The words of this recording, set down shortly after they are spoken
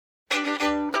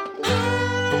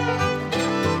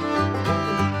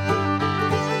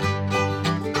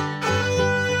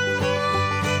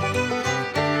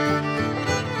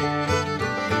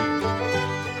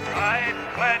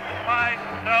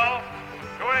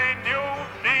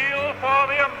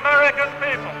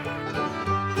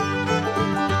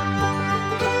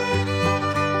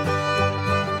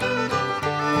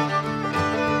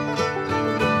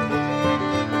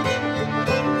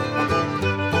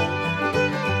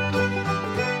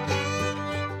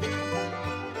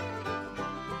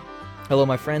Hello,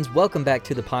 my friends. Welcome back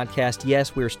to the podcast.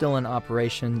 Yes, we're still in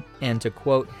operation, and to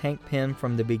quote Hank Pym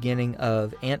from the beginning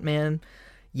of Ant-Man,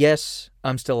 yes,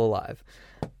 I'm still alive.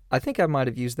 I think I might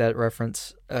have used that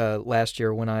reference last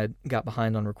year when I got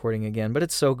behind on recording again, but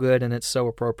it's so good and it's so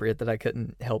appropriate that I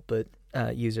couldn't help but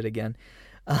use it again.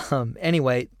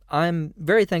 Anyway, I'm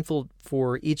very thankful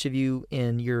for each of you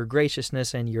in your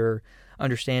graciousness and your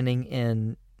understanding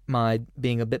in my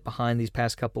being a bit behind these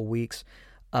past couple weeks.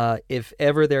 If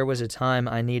ever there was a time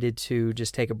I needed to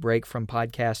just take a break from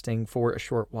podcasting for a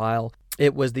short while,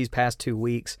 it was these past 2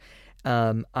 weeks.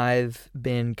 I've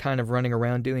been kind of running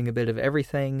around doing a bit of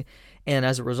everything, and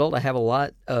as a result, I have a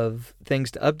lot of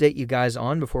things to update you guys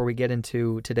on before we get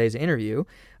into today's interview.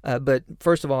 But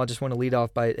first of all, I just want to lead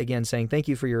off by, again, saying thank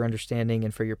you for your understanding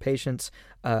and for your patience.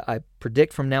 I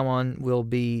predict from now on we'll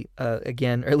be,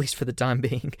 again, or at least for the time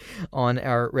being, on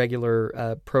our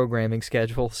regular programming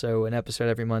schedule, so an episode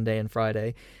every Monday and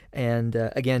Friday. And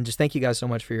again, just thank you guys so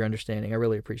much for your understanding. I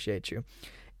really appreciate you.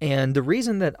 And the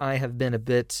reason that I have been a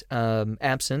bit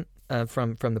absent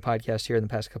from the podcast here in the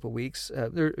past couple of weeks,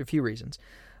 there are a few reasons.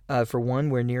 For one,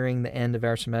 we're nearing the end of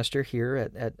our semester here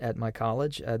at my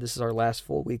college. This is our last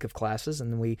full week of classes,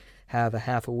 and then we have a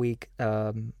half a week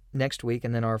next week,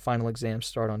 and then our final exams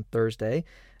start on Thursday.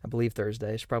 I believe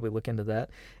Thursday. I should probably look into that.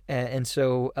 And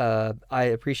so I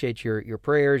appreciate your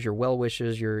prayers, your well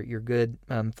wishes, your good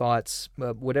thoughts,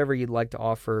 whatever you'd like to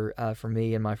offer for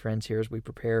me and my friends here as we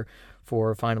prepare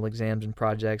for final exams and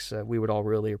projects. We would all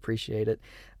really appreciate it.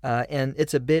 And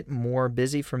it's a bit more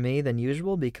busy for me than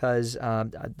usual because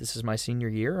this is my senior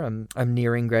year. I'm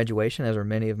nearing graduation, as are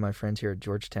many of my friends here at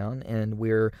Georgetown, and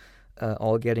we're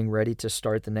all getting ready to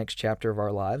start the next chapter of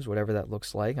our lives, whatever that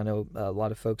looks like. I know a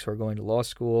lot of folks who are going to law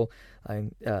school,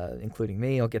 including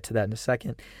me. I'll get to that in a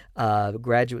second.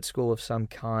 Graduate school of some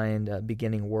kind,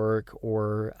 beginning work,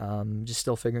 or just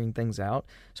still figuring things out.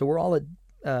 So we're all at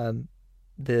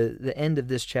the end of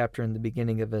this chapter and the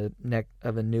beginning of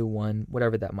a new one,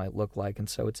 whatever that might look like. And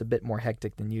so it's a bit more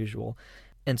hectic than usual.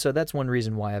 And so that's one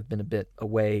reason why I've been a bit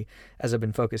away, as I've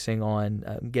been focusing on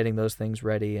getting those things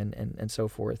ready and so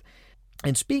forth.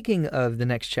 And speaking of the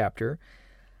next chapter,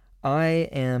 I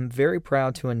am very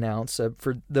proud to announce,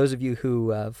 for those of you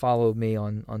who follow me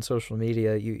on social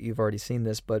media, you've already seen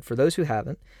this, but for those who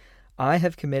haven't, I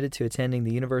have committed to attending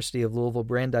the University of Louisville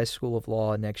Brandeis School of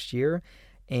Law next year.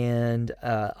 And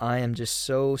I am just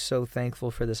so thankful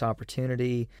for this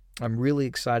opportunity. I'm really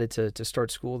excited to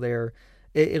start school there.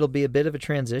 It'll be a bit of a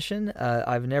transition.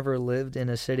 I've never lived in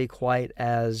a city quite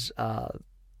as...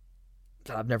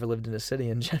 I've never lived in a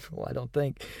city in general, I don't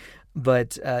think.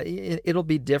 But it'll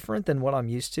be different than what I'm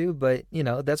used to. But,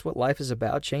 that's what life is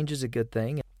about. Change is a good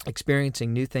thing.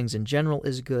 Experiencing new things in general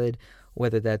is good,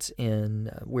 whether that's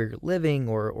in where you're living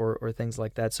or things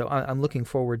like that. So I'm looking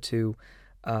forward to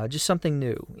just something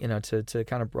new, to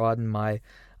kind of broaden my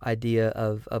idea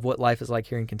of what life is like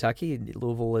here in Kentucky.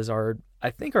 Louisville is our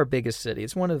biggest city.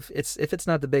 If it's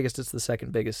not the biggest, it's the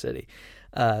second biggest city.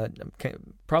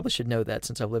 Probably should know that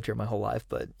since I've lived here my whole life,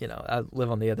 but I live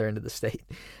on the other end of the state.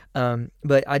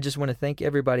 But I just want to thank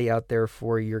everybody out there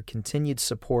for your continued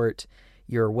support,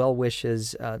 your well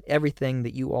wishes, everything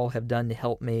that you all have done to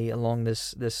help me along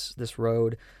this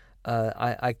road.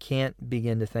 I can't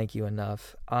begin to thank you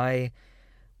enough. I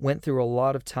went through a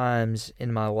lot of times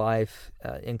in my life,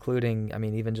 including,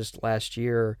 even just last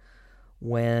year,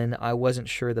 when I wasn't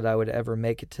sure that I would ever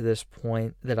make it to this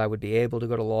point, that I would be able to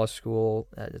go to law school.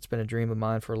 It's been a dream of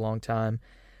mine for a long time.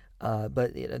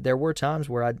 But there were times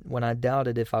when I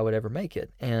doubted if I would ever make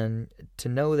it. And to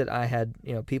know that I had,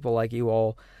 people like you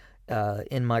all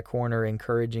in my corner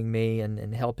encouraging me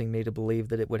and helping me to believe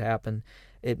that it would happen,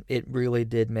 it really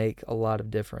did make a lot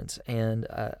of difference. And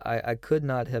I could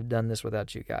not have done this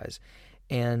without you guys.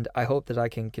 And I hope that I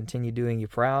can continue doing you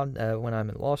proud when I'm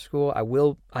in law school.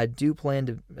 I do plan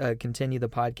to continue the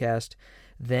podcast.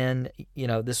 Then,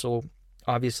 this will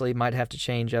obviously might have to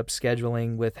change up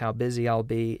scheduling with how busy I'll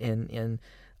be in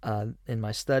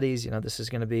my studies. This is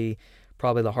going to be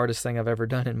probably the hardest thing I've ever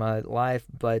done in my life,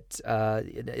 but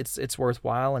it's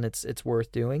worthwhile and it's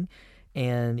worth doing.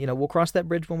 And, we'll cross that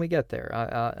bridge when we get there.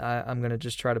 I'm going to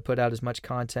just try to put out as much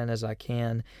content as I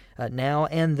can now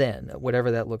and then,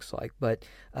 whatever that looks like. But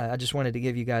I just wanted to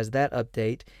give you guys that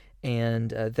update.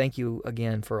 And thank you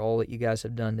again for all that you guys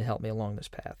have done to help me along this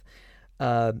path.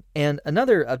 And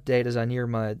another update as I near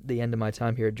the end of my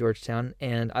time here at Georgetown,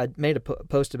 and I made a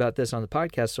post about this on the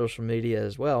podcast social media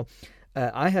as well.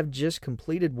 I have just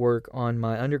completed work on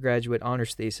my undergraduate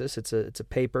honors thesis. It's a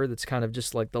paper that's kind of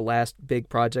just like the last big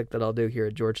project that I'll do here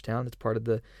at Georgetown. It's part of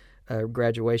the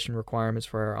graduation requirements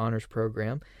for our honors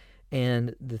program.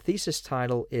 And the thesis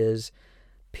title is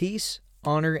Peace,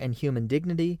 Honor, and Human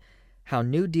Dignity, How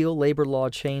New Deal Labor Law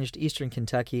Changed Eastern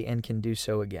Kentucky and Can Do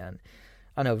So Again.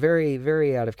 I know, very,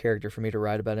 very out of character for me to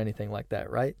write about anything like that,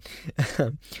 right?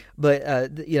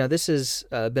 But, this has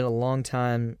been a long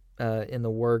time in the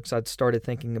works. I'd started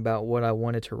thinking about what I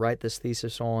wanted to write this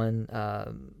thesis on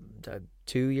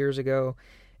 2 years ago,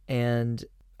 and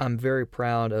I'm very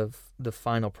proud of the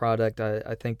final product.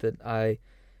 I think that I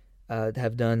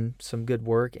have done some good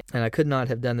work, and I could not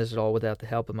have done this at all without the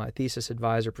help of my thesis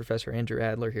advisor, Professor Andrew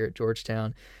Adler here at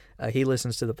Georgetown. He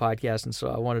listens to the podcast, and so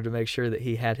I wanted to make sure that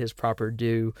he had his proper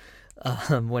due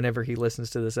whenever he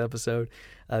listens to this episode.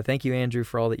 Thank you, Andrew,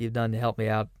 for all that you've done to help me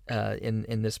out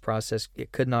in this process.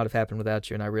 It could not have happened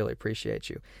without you, and I really appreciate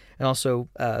you. And also,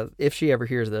 if she ever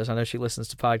hears this, I know she listens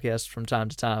to podcasts from time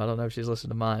to time. I don't know if she's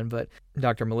listened to mine, but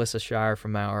Dr. Melissa Shire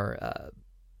from our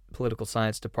political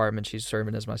science department, she's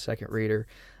serving as my second reader.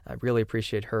 I really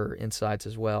appreciate her insights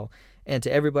as well. And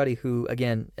to everybody who,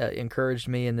 again, encouraged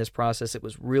me in this process, it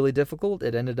was really difficult.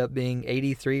 It ended up being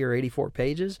 83 or 84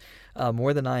 pages,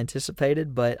 more than I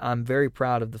anticipated, but I'm very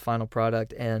proud of the final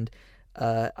product, and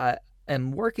I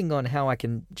am working on how I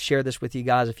can share this with you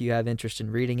guys if you have interest in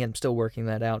reading it. I'm still working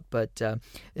that out, but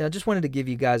I just wanted to give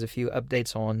you guys a few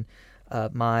updates on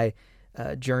my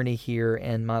journey here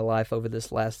and my life over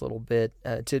this last little bit,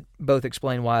 to both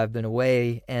explain why I've been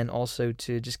away and also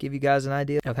to just give you guys an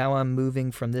idea of how I'm moving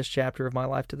from this chapter of my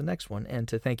life to the next one, and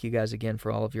to thank you guys again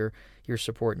for all of your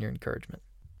support and your encouragement.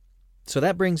 So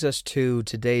that brings us to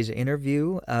today's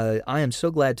interview. I am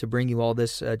so glad to bring you all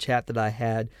this chat that I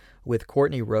had with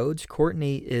Courtney Rhoades.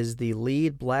 Courtney is the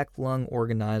lead Black Lung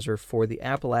organizer for the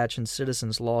Appalachian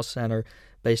Citizens Law Center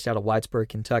based out of Whitesburg,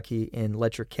 Kentucky in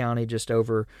Letcher County, just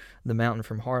over the mountain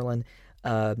from Harlan.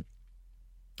 I'm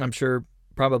sure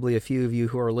probably a few of you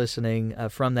who are listening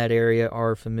from that area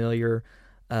are familiar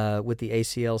with the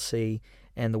ACLC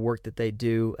and the work that they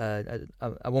do.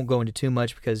 I won't go into too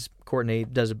much because Courtney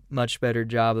does a much better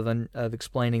job of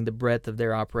explaining the breadth of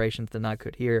their operations than I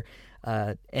could here.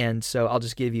 And so I'll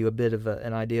just give you a bit of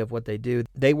an idea of what they do.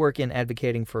 They work in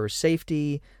advocating for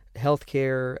safety,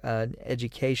 healthcare,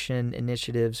 education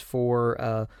initiatives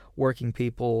for working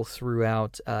people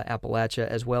throughout Appalachia,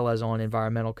 as well as on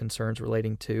environmental concerns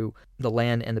relating to the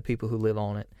land and the people who live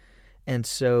on it. And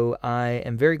so I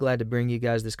am very glad to bring you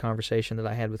guys this conversation that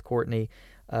I had with Courtney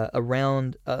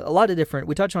around a lot of different,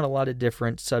 we touch on a lot of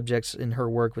different subjects in her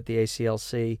work with the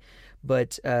ACLC,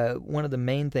 but one of the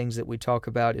main things that we talk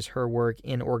about is her work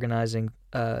in organizing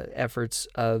efforts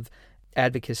of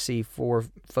advocacy for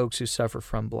folks who suffer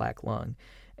from black lung.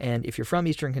 And if you're from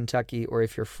Eastern Kentucky, or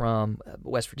if you're from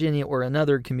West Virginia or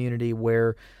another community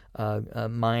where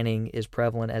mining is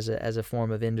prevalent as a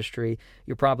form of industry,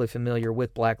 you're probably familiar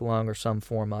with black lung or some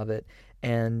form of it.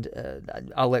 And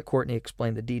I'll let Courtney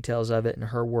explain the details of it and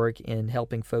her work in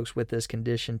helping folks with this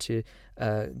condition to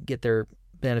get their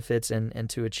benefits and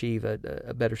to achieve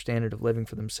a better standard of living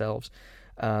for themselves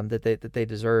that they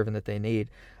deserve and that they need.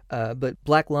 But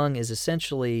black lung is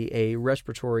essentially a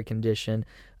respiratory condition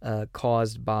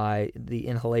caused by the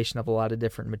inhalation of a lot of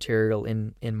different material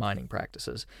in mining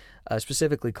practices,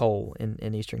 specifically coal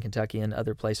in Eastern Kentucky and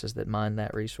other places that mine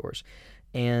that resource.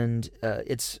 And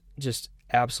it's just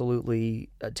absolutely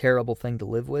a terrible thing to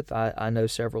live with. I know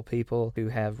several people who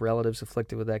have relatives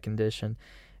afflicted with that condition,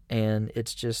 and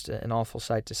it's just an awful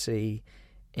sight to see.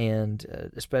 And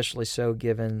especially so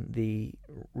given the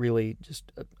really just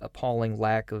appalling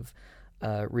lack of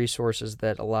resources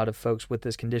that a lot of folks with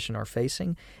this condition are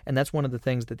facing. And that's one of the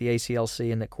things that the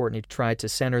ACLC and that Courtney tried to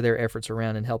center their efforts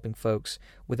around in helping folks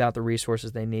without the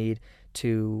resources they need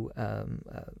to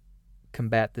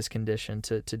combat this condition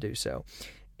to do so.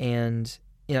 And,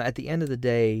 at the end of the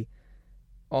day,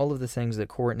 all of the things that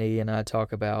Courtney and I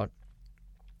talk about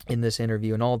in this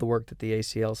interview and all the work that the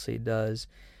ACLC does,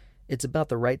 it's about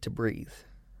the right to breathe.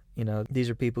 These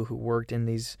are people who worked in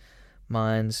these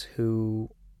mines who,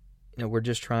 were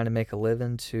just trying to make a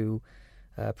living to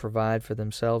provide for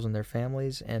themselves and their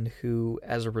families, and who,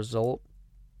 as a result,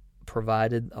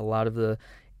 provided a lot of the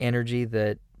energy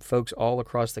that folks all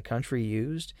across the country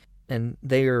used. And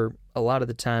they are, a lot of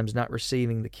the times, not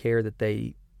receiving the care that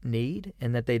they need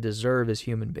and that they deserve as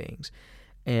human beings.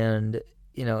 And,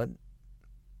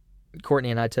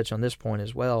 Courtney and I touch on this point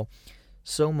as well.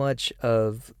 So much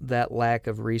of that lack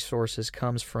of resources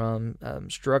comes from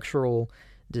structural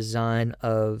design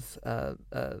of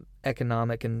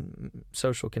economic and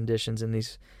social conditions in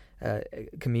these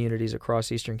communities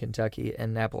across Eastern Kentucky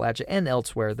and Appalachia and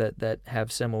elsewhere that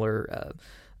have similar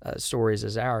stories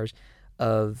as ours.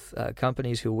 of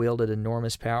companies who wielded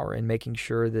enormous power in making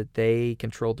sure that they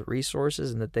controlled the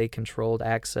resources and that they controlled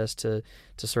access to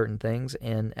certain things.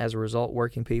 And as a result,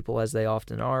 working people, as they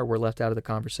often are, were left out of the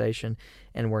conversation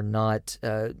and were not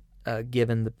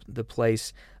given the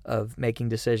place of making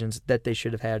decisions that they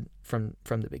should have had from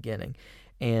the beginning.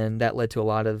 And that led to a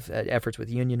lot of efforts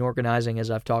with union organizing, as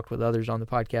I've talked with others on the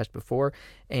podcast before.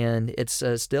 And it's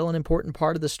still an important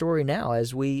part of the story now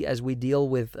as we deal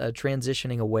with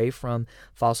transitioning away from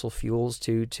fossil fuels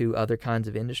to other kinds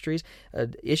of industries.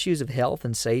 Issues of health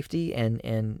and safety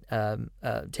and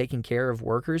taking care of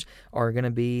workers are going to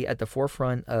be at the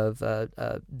forefront of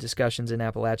discussions in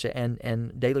Appalachia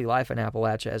and daily life in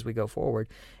Appalachia as we go forward.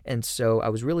 And so I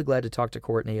was really glad to talk to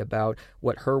Courtney about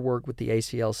what her work with the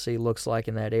ACLC looks like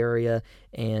in that area.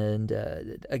 And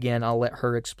again, I'll let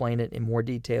her explain it in more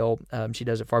detail. She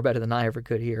does it far better than I ever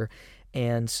could here.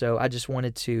 And so I just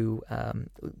wanted to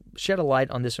shed a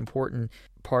light on this important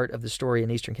part of the story in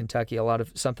Eastern Kentucky,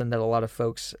 something that a lot of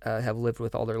folks have lived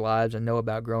with all their lives and know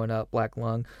about growing up, black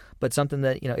lung, but something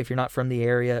that, if you're not from the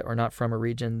area or not from a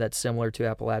region that's similar to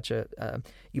Appalachia,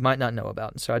 you might not know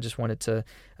about. And so I just wanted to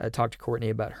talk to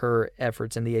Courtney about her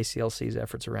efforts and the ACLC's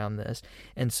efforts around this.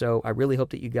 And so I really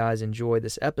hope that you guys enjoy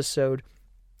this episode.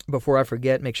 Before I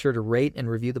forget, make sure to rate and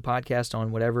review the podcast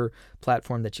on whatever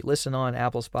platform that you listen on,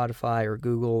 Apple, Spotify, or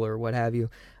Google, or what have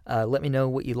you. Let me know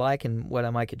what you like and what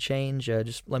I might could change.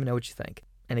 Just let me know what you think.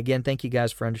 And again, thank you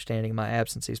guys for understanding my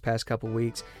absence these past couple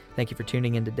weeks. Thank you for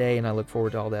tuning in today, and I look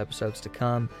forward to all the episodes to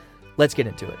come. Let's get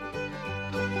into it.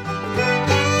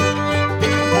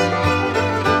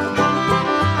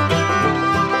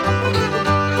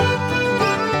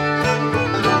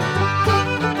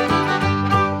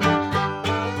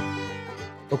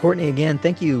 Well, Courtney, again,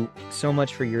 thank you so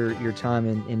much for your time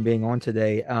in being on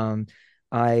today.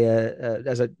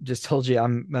 As I just told you,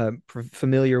 I'm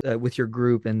familiar with your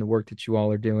group and the work that you all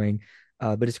are doing,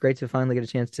 but it's great to finally get a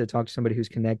chance to talk to somebody who's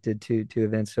connected to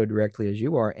events so directly as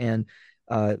you are. And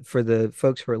for the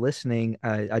folks who are listening,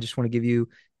 I just want to give you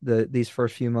these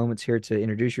first few moments here to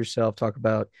introduce yourself, talk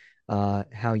about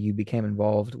how you became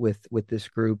involved with this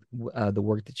group, the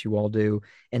work that you all do,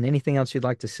 and anything else you'd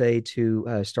like to say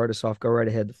to start us off. Go right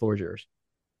ahead. The floor is yours.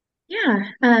 Yeah.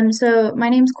 So my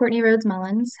name's Courtney Rhoades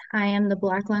Mullins. I am the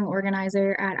Black Lung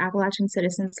organizer at Appalachian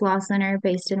Citizens Law Center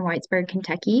based in Whitesburg,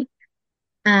 Kentucky.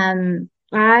 I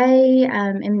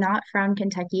am not from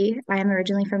Kentucky. I am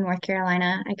originally from North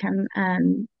Carolina.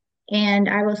 And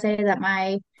I will say that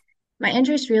my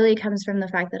interest really comes from the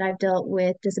fact that I've dealt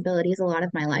with disabilities a lot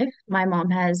of my life. My mom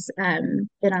has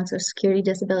been on Social Security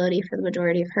disability for the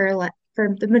majority of for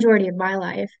the majority of my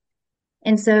life.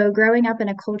 And so growing up in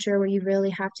a culture where you really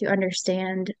have to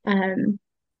understand, okay,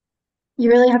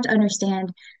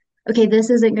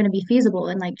 this isn't going to be feasible,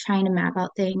 and like trying to map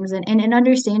out things and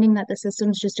understanding that the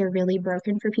systems just are really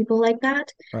broken for people like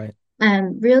that, Right.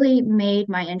 really made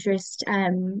my interest.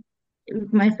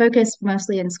 My focus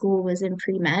mostly in school was in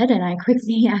pre-med, and I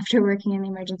quickly, after working in the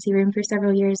emergency room for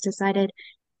several years, decided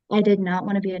I did not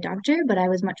want to be a doctor, but I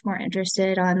was much more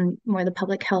interested on more the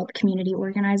public health community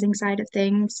organizing side of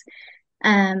things.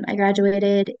 I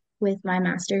graduated with my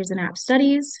master's in app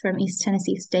studies from East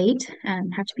Tennessee State.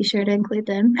 Have to be sure to include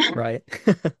them. Right.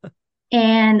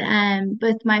 And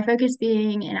with my focus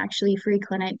being in actually free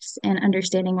clinics and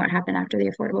understanding what happened after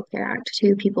the Affordable Care Act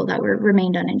to people that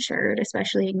remained uninsured,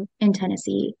 especially in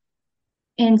Tennessee.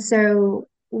 And so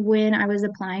when I was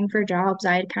applying for jobs,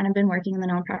 I had kind of been working in the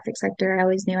nonprofit sector. I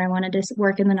always knew I wanted to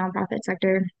work in the nonprofit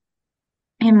sector.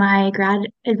 And my grad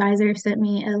advisor sent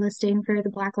me a listing for the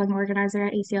Black Lung Organizer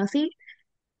at ACLC.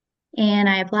 And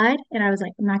I applied and I was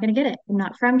like, I'm not going to get it. I'm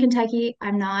not from Kentucky.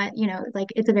 I'm not, like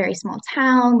it's a very small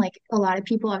town. Like a lot of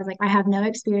people, I was like, I have no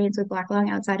experience with Black lung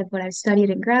outside of what I've studied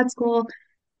in grad school.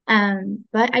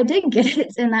 But I did get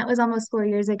it. And that was almost 4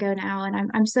 years ago now.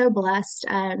 And I'm so blessed.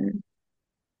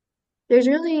 There's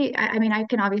really, I mean, I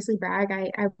can obviously brag.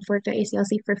 I've worked at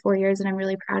ACLC for 4 years and I'm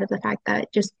really proud of the fact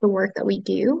that just the work that we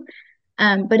do.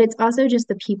 But it's also just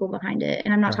the people behind it.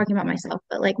 And I'm not Right. talking about myself,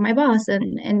 but like my boss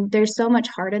and there's so much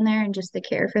heart in there and just the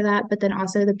care for that. But then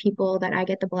also the people that I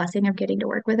get the blessing of getting to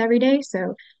work with every day.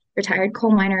 So retired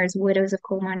coal miners, widows of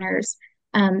coal miners,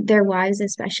 their wives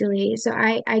especially. So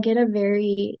I get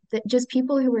just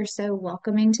people who were so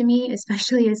welcoming to me,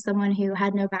 especially as someone who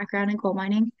had no background in coal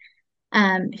mining.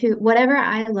 Who whatever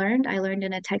I learned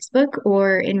in a textbook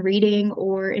or in reading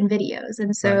or in videos. And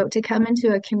Right. so to come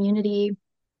into a community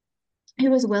who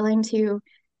was willing to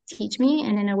teach me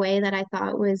and in a way that I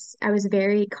was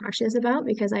very cautious about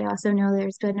because I also know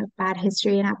there's been a bad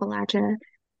history in Appalachia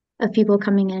of people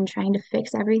coming in trying to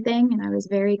fix everything, and I was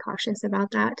very cautious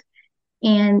about that.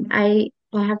 And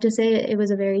I'll have to say it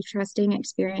was a very trusting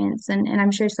experience. And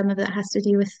I'm sure some of that has to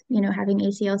do with, having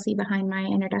ACLC behind my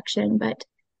introduction, but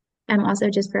I'm also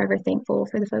just forever thankful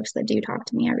for the folks that do talk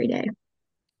to me every day.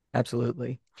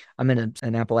 Absolutely. I'm in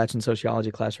an Appalachian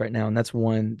sociology class right now, and that's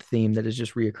one theme that is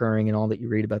just reoccurring in all that you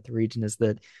read about the region is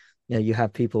that you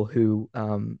have people who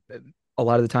a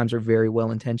lot of the times are very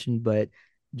well intentioned, but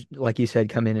like you said,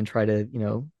 come in and try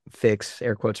to, fix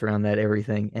air quotes around that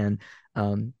everything. And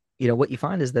what you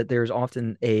find is that there's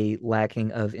often a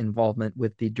lacking of involvement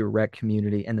with the direct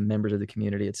community and the members of the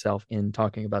community itself in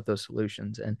talking about those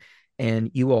solutions.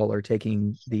 And you all are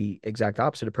taking the exact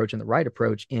opposite approach and the right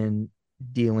approach in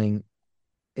dealing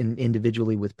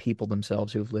individually with people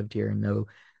themselves who've lived here and know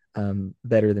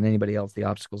better than anybody else the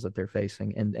obstacles that they're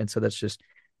facing. And so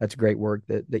that's great work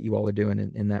that you all are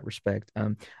doing in that respect.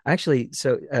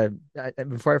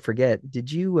 Before I forget,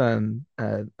 did you I'm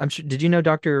sure did you know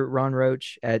Dr. Ron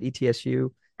Roach at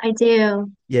ETSU? I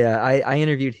do. Yeah, I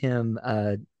interviewed him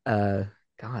uh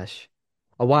gosh,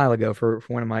 a while ago for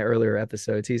one of my earlier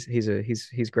episodes.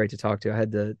 He's great to talk to. I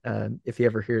had to if he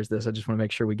ever hears this, I just want to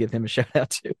make sure we give him a shout out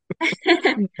too.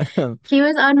 He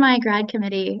was on my grad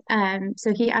committee.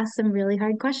 So he asked some really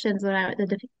hard questions when I went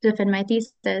to defend my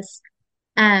thesis.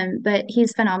 But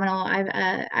he's phenomenal.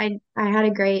 I had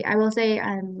a great, I will say,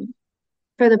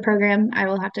 for the program, I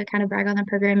will have to kind of brag on the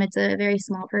program. It's a very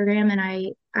small program, and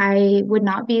I would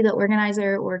not be the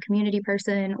organizer or community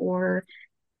person or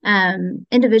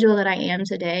individual that I am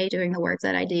today doing the work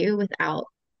that I do without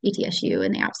ETSU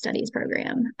and the App Studies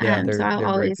program. Yeah, So they're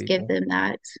great people.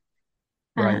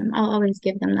 Right. I'll always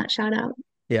give them that shout out.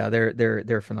 Yeah,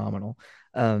 they're phenomenal.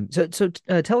 So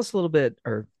tell us a little bit,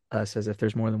 or us as if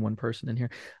there's more than one person in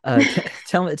here.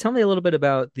 Tell me a little bit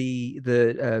about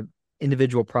the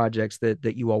individual projects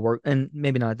that you all work, and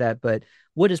maybe not that, but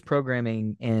what does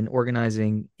programming and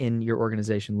organizing in your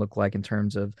organization look like in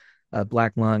terms of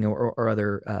Black Lung or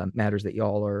other matters that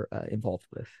y'all are involved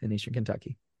with in Eastern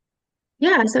Kentucky?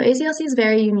 Yeah, so ACLC is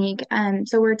very unique.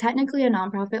 So we're technically a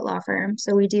nonprofit law firm.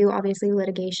 So we do obviously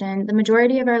litigation. The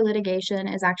majority of our litigation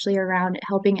is actually around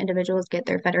helping individuals get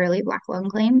their federally Black lung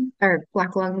claim or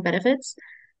Black lung benefits.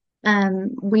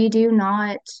 We do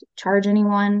not charge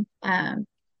anyone.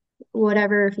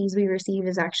 Whatever fees we receive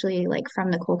is actually like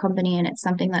from the coal company, and it's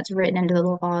something that's written into the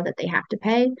law that they have to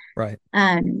pay. Right,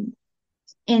 Um,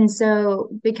 and so,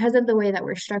 because of the way that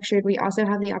we're structured, we also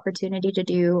have the opportunity to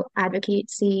do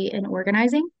advocacy and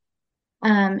organizing.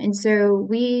 And so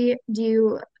we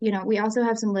do, we also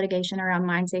have some litigation around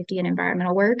mine safety and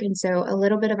environmental work. And so a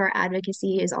little bit of our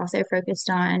advocacy is also focused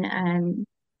on,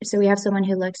 so we have someone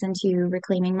who looks into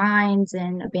reclaiming mines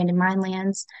and abandoned mine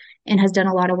lands and has done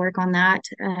a lot of work on that.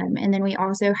 And then we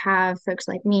also have folks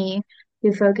like me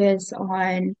who focus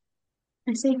on,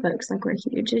 I say folks like we're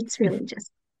huge. It's really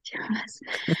just two of us.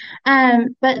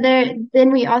 But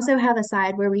then we also have a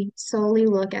side where we solely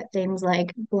look at things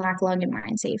like black lung and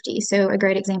mine safety. So a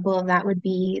great example of that would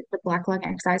be the black lung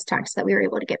excise tax that we were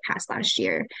able to get passed last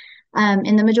year.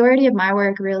 And the majority of my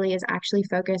work really is actually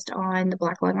focused on the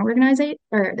black lung organization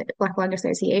or the black lung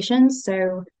associations.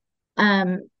 So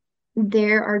um,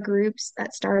 there are groups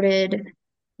that started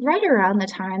right around the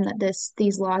time that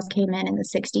these laws came in the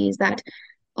 60s that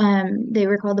they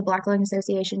were called the Black Lung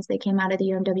Associations. They came out of the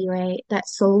UMWA that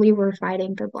solely were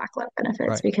fighting for Black lung benefits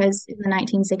right, because in the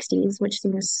 1960s, which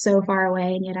seems so far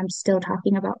away, and yet I'm still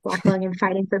talking about Black lung and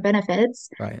fighting for benefits.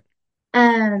 right,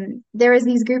 There was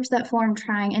these groups that formed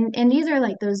trying, and these are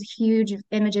like those huge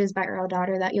images by Earl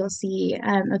Daughter that you'll see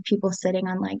of people sitting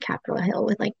on like Capitol Hill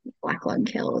with like Black lung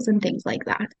kills and things like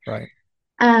that. right,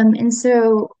 And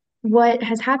so what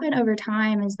has happened over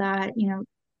time is that,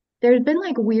 there's been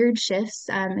like weird shifts,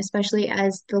 especially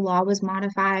as the law was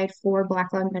modified for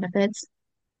Black lung benefits.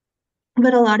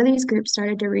 But a lot of these groups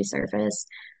started to resurface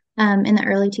in the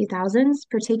early 2000s,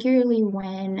 particularly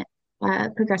when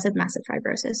progressive massive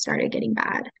fibrosis started getting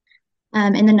bad.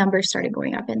 And the numbers started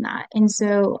going up in that. And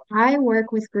so I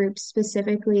work with groups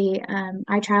specifically.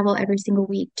 I travel every single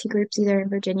week to groups either in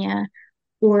Virginia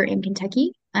or in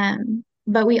Kentucky.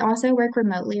 But we also work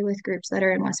remotely with groups that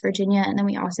are in West Virginia. And then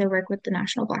we also work with the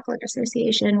National Black Lung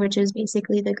Association, which is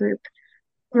basically the group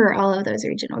for all of those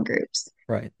regional groups.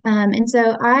 right. And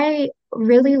so I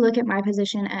really look at my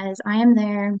position as I am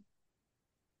there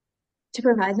to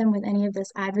provide them with any of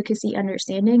this advocacy,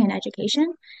 understanding, and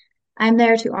education. I'm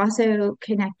there to also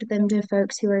connect them to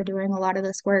folks who are doing a lot of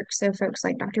this work. So folks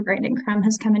like Dr. Brandon Crum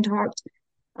has come and talked.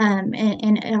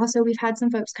 And also we've had some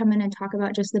folks come in and talk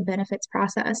about just the benefits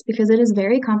process because it is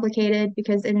very complicated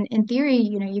because in theory,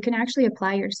 you can actually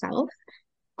apply yourself.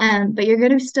 But you're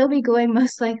going to still be going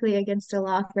most likely against a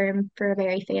law firm for a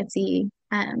very fancy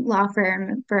law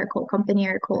firm for a coal company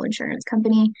or a coal insurance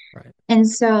company. Right. And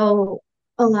so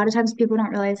a lot of times people don't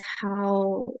realize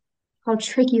how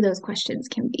tricky those questions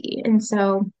can be. And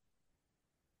so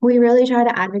we really try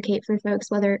to advocate for folks,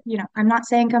 whether, I'm not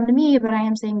saying come to me, but I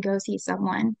am saying go see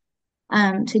someone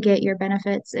to get your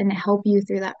benefits and help you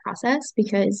through that process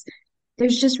because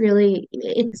there's just really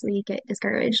it's you get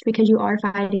discouraged because you are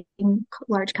fighting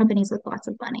large companies with lots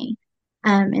of money.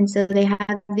 And so they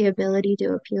have the ability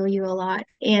to appeal you a lot.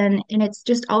 And it's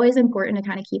just always important to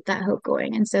kind of keep that hope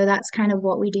going. And so that's kind of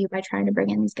what we do by trying to bring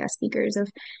in these guest speakers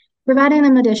of providing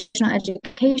them additional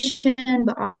education,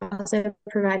 but also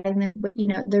providing them with,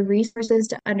 the resources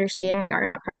to understand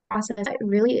our process. It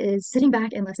really is sitting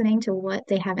back and listening to what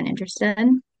they have an interest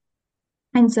in.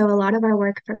 And so a lot of our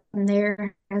work from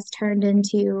there has turned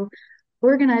into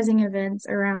organizing events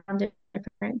around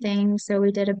different things. So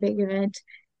we did a big event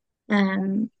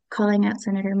calling out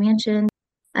Senator Manchin,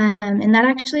 and that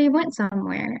actually went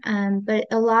somewhere. But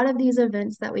a lot of these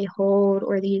events that we hold,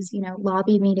 or these,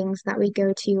 lobby meetings that we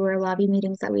go to, or lobby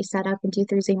meetings that we set up and do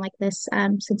through Zoom like this,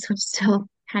 since we're still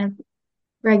kind of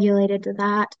regulated to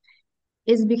that,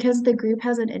 is because the group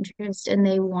has an interest and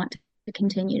they want to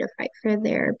continue to fight for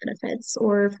their benefits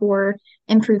or for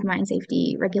improved mine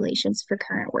safety regulations for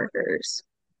current workers.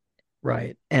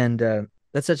 Right. And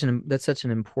that's such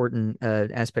an important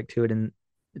aspect to it, and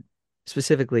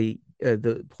specifically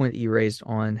the point that you raised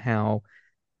on how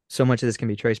so much of this can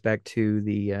be traced back to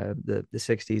the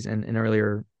 60s and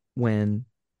earlier, when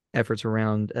efforts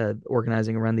around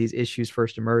organizing around these issues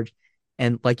first emerged.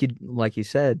 And like you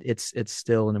said, it's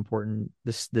still an important,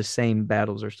 the same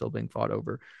battles are still being fought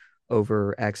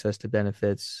over access to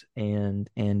benefits and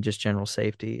just general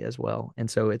safety as well. And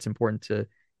so it's important to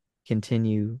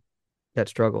continue that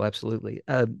struggle. Absolutely.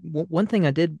 One thing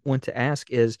I did want to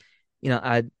ask is,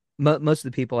 I most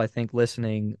of the people I think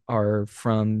listening are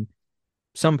from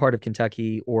some part of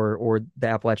Kentucky or the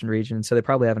Appalachian region, so they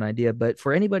probably have an idea. But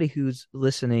for anybody who's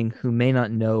listening who may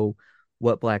not know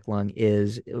what black lung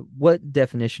is, what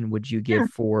definition would you Yeah.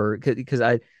 give for? Because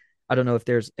I don't know if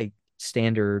there's a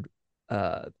standard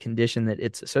condition that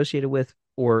it's associated with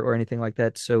or anything like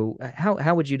that. So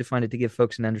how would you define it to give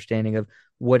folks an understanding of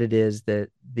what it is that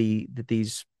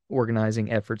these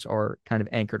organizing efforts are kind of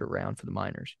anchored around for the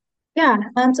miners? Yeah.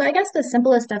 So I guess the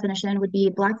simplest definition would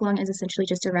be black lung is essentially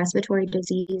just a respiratory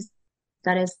disease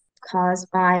that is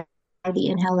caused by the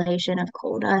inhalation of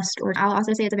coal dust. Or I'll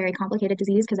also say it's a very complicated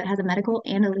disease because it has a medical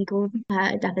and a legal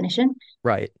definition.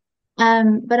 Right.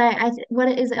 But what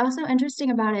is also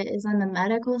interesting about it is on the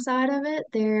medical side of it,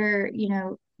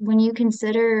 when you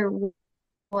consider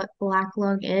what black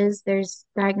lung is, there's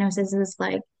diagnoses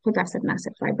like progressive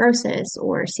massive fibrosis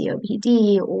or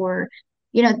COPD, or,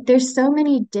 there's so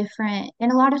many different,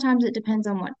 and a lot of times it depends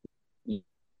on what,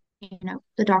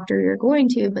 the doctor you're going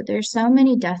to, but there's so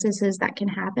many diagnoses that can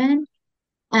happen.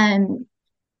 Um,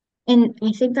 and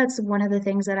I think that's one of the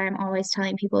things that I'm always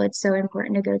telling people. It's so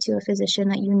important to go to a physician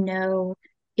that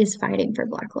is fighting for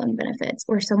black lung benefits,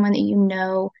 or someone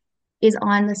that is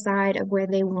on the side of where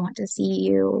they want to see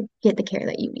you get the care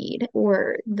that you need,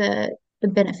 or the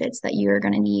benefits that you are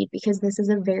going to need, because this is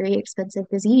a very expensive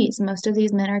disease. Most of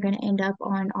these men are going to end up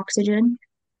on oxygen.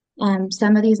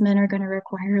 Some of these men are going to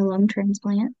require a lung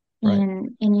transplant. Right.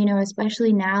 And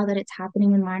especially now that it's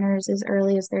happening in minors as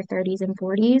early as their 30s and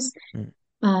 40s,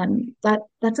 Mm.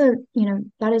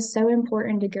 that is so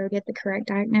important to go get the correct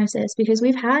diagnosis, because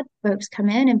we've had folks come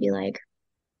in and be like,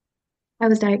 I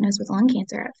was diagnosed with lung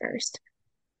cancer at first,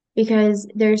 because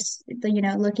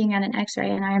looking at an x-ray,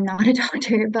 and I am not a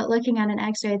doctor, but looking at an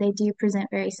x-ray, they do present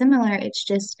very similar. It's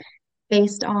just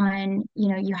based on,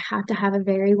 you have to have a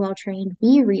very well-trained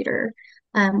B reader,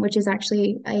 which is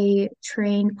actually a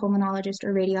trained pulmonologist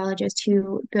or radiologist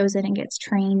who goes in and gets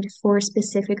trained for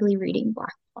specifically reading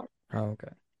black blood. Oh,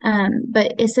 okay.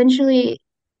 But essentially,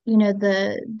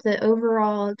 the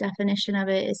overall definition of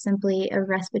it is simply a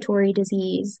respiratory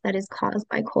disease that is caused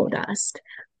by coal dust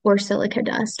or silica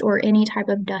dust or any type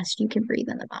of dust you can breathe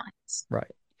in the mines.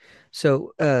 Right.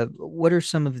 So, what are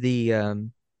some of the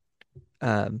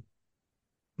um,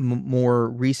 more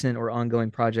recent or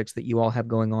ongoing projects that you all have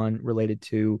going on related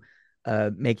to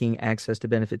making access to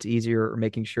benefits easier, or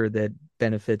making sure that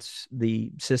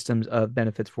the systems of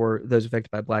benefits for those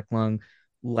affected by black lung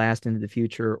last into the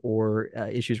future, or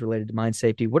issues related to mine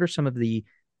safety? What are some of the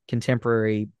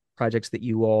contemporary projects that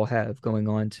you all have going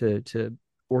on to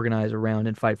organize around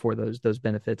and fight for those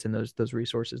benefits and those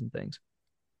resources and things?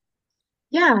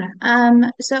 Yeah.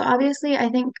 So obviously, I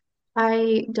think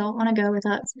I don't want to go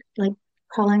without like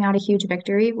calling out a huge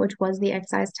victory, which was the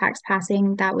excise tax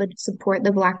passing that would support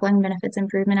the Black Lung Benefits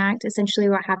Improvement Act. Essentially,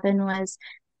 what happened was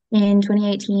in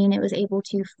 2018, it was able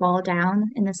to fall down,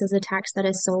 and this is a tax that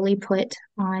is solely put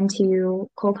onto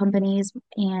coal companies,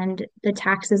 and the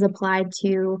tax is applied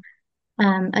to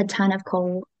a ton of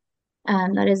coal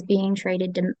that is being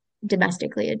traded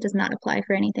domestically. It does not apply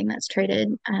for anything that's traded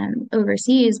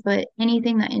overseas, but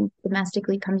anything that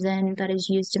domestically comes in that is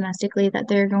used domestically, that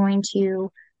they're going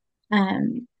to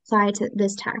apply to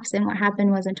this tax. And what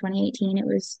happened was in 2018, it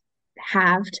was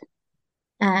halved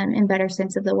in better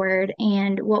sense of the word.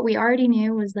 And what we already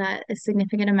knew was that a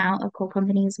significant amount of coal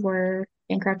companies were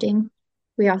bankrupting.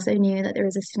 We also knew that there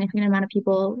was a significant amount of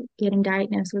people getting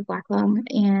diagnosed with black lung,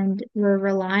 and we're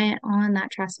reliant on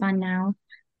that trust fund now.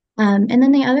 And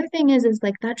then the other thing is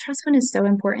like that trust fund is so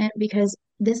important because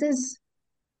this is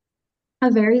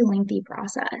a very lengthy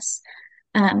process.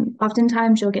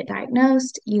 Oftentimes you'll get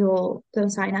diagnosed, you'll go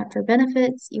sign up for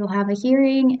benefits, you'll have a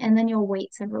hearing, and then you'll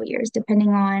wait several years, depending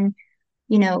on,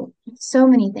 so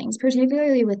many things,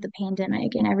 particularly with the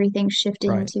pandemic and everything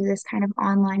shifting Right. to this kind of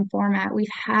online format. We've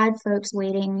had folks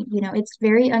waiting, it's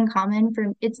very uncommon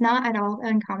it's not at all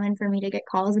uncommon for me to get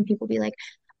calls and people be like,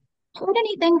 heard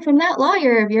anything from that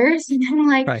lawyer of yours? And I'm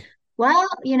like, Right. well,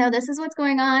 this is what's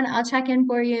going on. I'll check in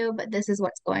for you, but this is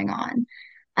what's going on.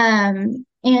 And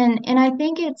I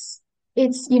think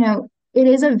it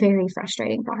is a very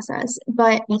frustrating process,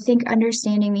 but I think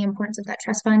understanding the importance of that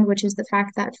trust fund, which is the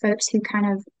fact that folks who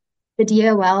kind of the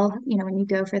DOL, when you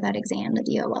go for that exam, the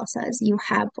DOL says you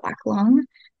have black lung.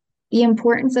 The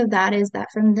importance of that is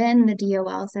that from then the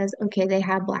DOL says, okay, they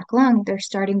have black lung, they're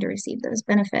starting to receive those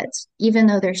benefits, even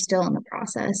though they're still in the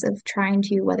process of trying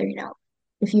to, whether,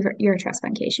 if you're a trust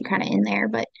fund case, you kind of in there,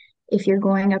 but if you're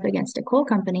going up against a coal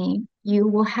company, you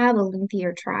will have a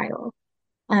lengthier trial.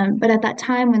 But at that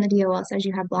time, when the DOL says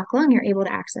you have black lung, you're able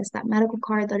to access that medical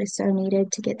card that is so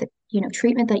needed to get the,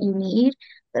 treatment that you need,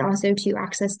 but also to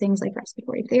access things like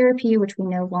respiratory therapy, which we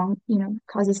know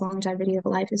causes longevity of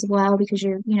life as well because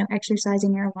you're,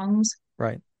 exercising your lungs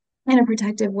Right. in a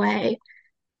protective way.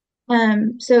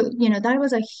 So, that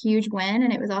was a huge win.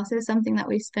 And it was also something that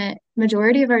we spent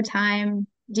majority of our time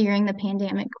during the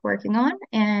pandemic working on.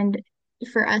 And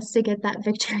for us to get that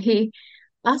victory,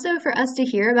 also for us to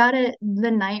hear about it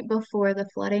the night before the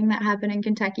flooding that happened in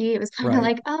Kentucky, it was kind of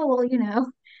Right. like, oh,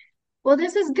 well, well,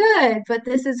 this is good, but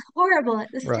this is horrible at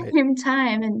the Right. same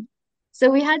time. And so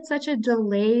we had such a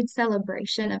delayed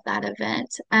celebration of that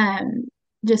event,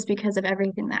 just because of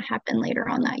everything that happened later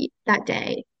on that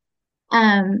day.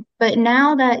 But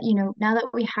now that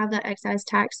we have that excise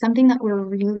tax, something that we're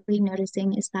really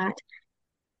noticing is that,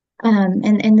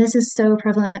 and this is so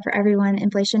prevalent for everyone,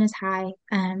 inflation is high.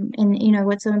 And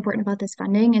what's so important about this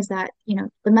funding is that,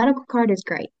 the medical card is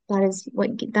great. That is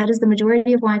the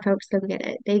majority of why folks go get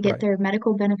it. They get Right. their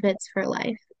medical benefits for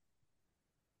life.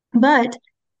 But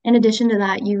in addition to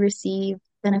that, you receive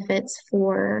benefits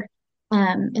for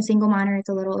a single miner, it's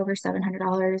a little over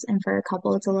 $700, and for a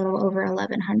couple, it's a little over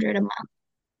 1,100 a month.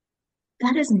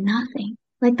 That is nothing.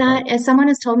 Like Right. that, as someone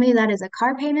has told me, that is a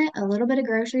car payment, a little bit of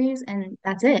groceries, and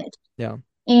that's it. Yeah.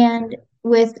 And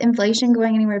with inflation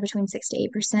going anywhere between 6 to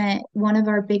 8%, one of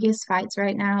our biggest fights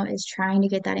right now is trying to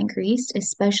get that increased,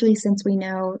 especially since we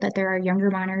know that there are younger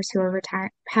miners who are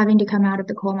having to come out of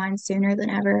the coal mines sooner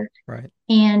than ever, Right.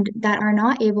 and that are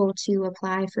not able to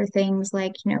apply for things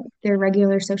like, their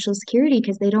regular Social Security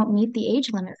because they don't meet the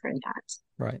age limit for that.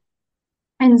 Right.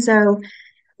 And so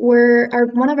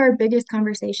one of our biggest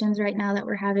conversations right now that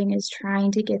we're having is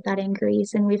trying to get that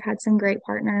increase. And we've had some great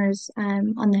partners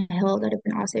on the Hill that have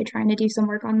been also trying to do some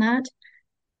work on that.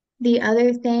 The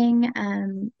other thing,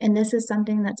 and this is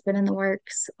something that's been in the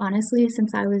works, honestly,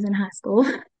 since I was in high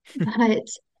school, but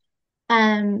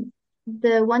um,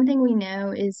 the one thing we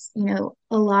know is,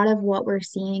 a lot of what we're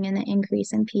seeing in the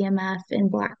increase in PMF and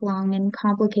black lung and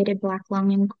complicated black lung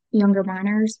in younger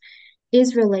miners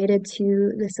is related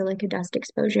to the silica dust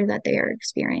exposure that they are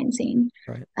experiencing.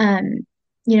 Right.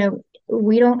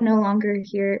 We no longer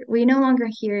here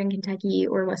in Kentucky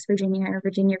or West Virginia or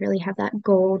Virginia really have that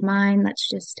gold mine that's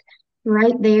just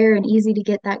right there and easy to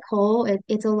get that coal.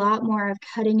 It's a lot more of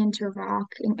cutting into rock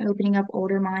and opening up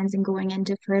older mines and going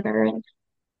into further.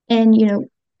 And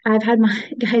I've had my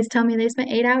guys tell me they spent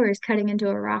 8 hours cutting into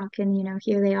a rock, and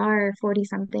here they are, 40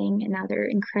 something, and now they're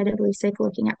incredibly sick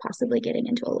looking at possibly getting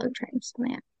into a lung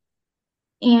transplant.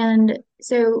 And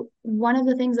so one of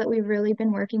the things that we've really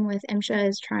been working with MSHA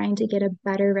is trying to get a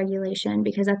better regulation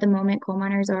because at the moment coal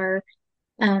miners are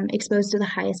exposed to the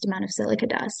highest amount of silica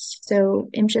dust. So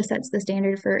MSHA sets the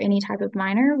standard for any type of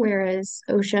miner, whereas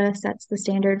OSHA sets the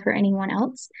standard for anyone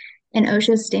else. And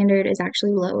OSHA's standard is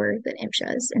actually lower than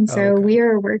MSHA's. And Oh, so okay. we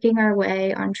are working our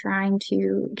way on trying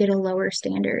to get a lower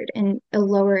standard and a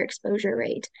lower exposure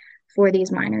rate for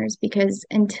these minors because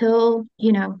until,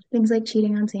 things like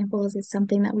cheating on samples is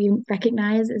something that we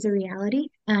recognize as a reality.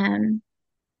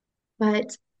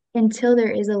 But until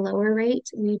there is a lower rate,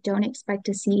 we don't expect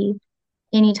to see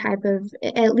any type of,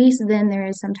 at least then there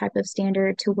is some type of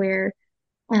standard to where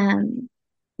um,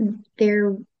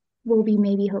 there will be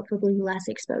maybe hopefully less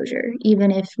exposure, even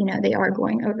if, they are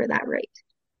going over that rate.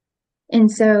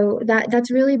 And so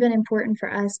that's really been important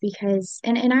for us because,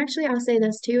 and actually I'll say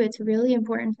this too, it's really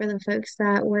important for the folks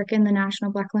that work in the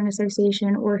National Black Lung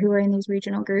Association or who are in these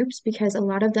regional groups because a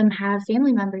lot of them have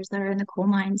family members that are in the coal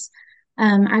mines.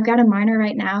 I've got a miner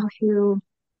right now who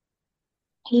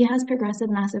he has progressive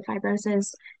massive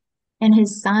fibrosis and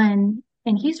his son,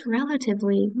 and he's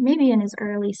relatively maybe in his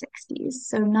early 60s.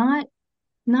 So not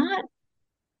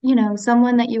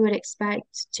someone that you would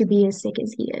expect to be as sick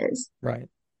as he is. Right.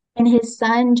 And his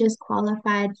son just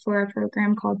qualified for a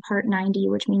program called Part 90,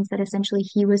 which means that essentially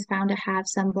he was found to have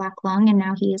some black lung, and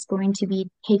now he is going to be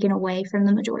taken away from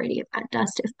the majority of that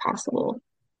dust if possible.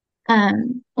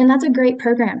 And that's a great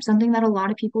program, something that a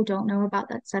lot of people don't know about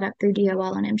that's set up through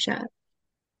DOL and MSHA.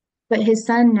 But his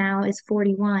son now is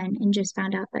 41 and just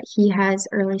found out that he has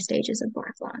early stages of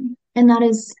black lung. And that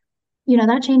is,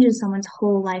 that changes someone's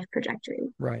whole life trajectory.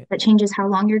 Right. That changes how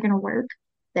long you're going to work.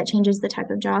 That changes the type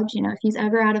of jobs. If he's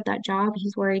ever out of that job,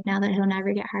 he's worried now that he'll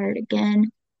never get hired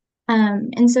again.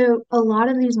 And so a lot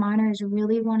of these miners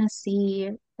really want to see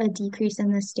a decrease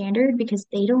in the standard because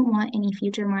they don't want any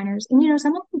future miners. And,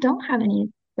 some of them don't have any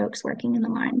folks working in the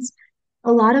mines.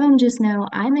 A lot of them just know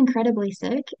I'm incredibly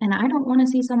sick and I don't want to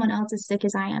see someone else as sick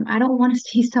as I am. I don't want to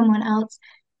see someone else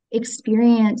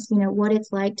experience, what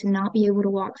it's like to not be able to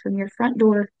walk from your front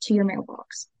door to your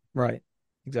mailbox Right.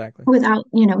 Exactly. without,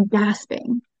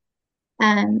 gasping.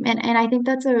 And I think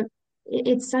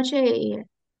it's such a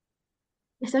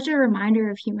reminder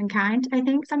of humankind, I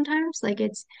think sometimes. Like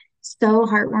it's so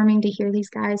heartwarming to hear these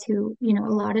guys who, a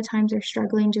lot of times are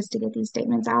struggling just to get these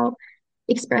statements out,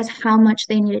 express how much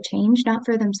they need to change, not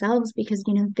for themselves because,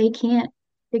 they can't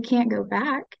go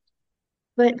back,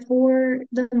 but for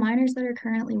the miners that are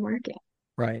currently working.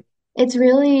 Right. It's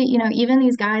really, even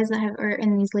these guys that have, or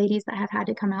and these ladies that have had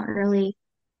to come out early,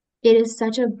 it is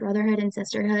such a brotherhood and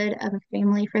sisterhood of a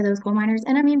family for those coal miners.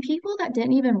 And I mean, people that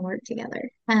didn't even work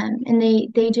together. And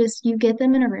they just, you get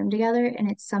them in a room together and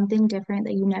it's something different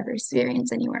that you never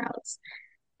experience anywhere else.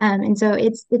 And so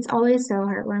it's always so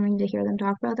heartwarming to hear them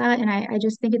talk about that. And I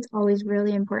just think it's always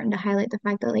really important to highlight the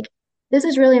fact that like this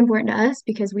is really important to us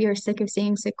because we are sick of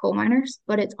seeing sick coal miners,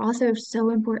 but it's also so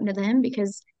important to them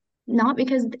because not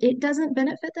because it doesn't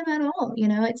benefit them at all.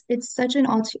 It's such an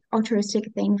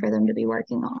altruistic thing for them to be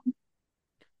working on.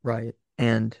 Right.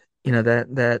 And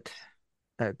that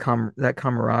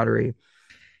camaraderie,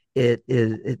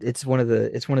 it's one of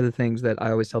the things that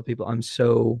I always tell people I'm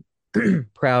so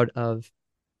proud of,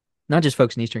 not just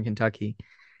folks in Eastern Kentucky,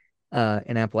 in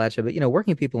Appalachia, but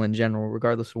working people in general,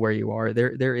 regardless of where you are,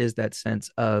 there is that sense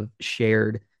of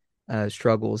shared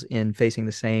struggles in facing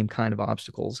the same kind of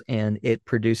obstacles, and it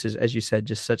produces, as you said,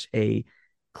 just such a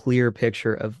clear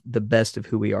picture of the best of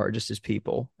who we are, just as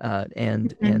people,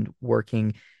 Mhm. and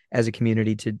working as a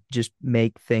community to just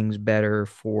make things better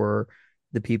for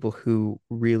the people who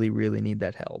really, really need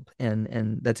that help,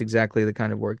 and that's exactly the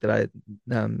kind of work that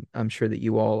I'm sure that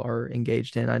you all are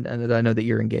engaged in, and I know that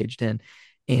you're engaged in.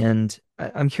 And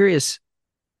I'm curious,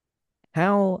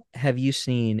 how have you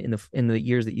seen in the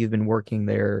years that you've been working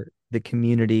there, the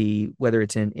community, whether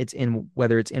it's in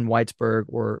Whitesburg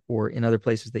or in other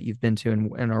places that you've been to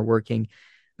and are working,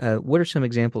 what are some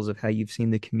examples of how you've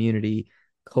seen the community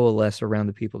coalesce around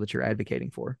the people that you're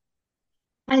advocating for?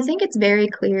 I think it's very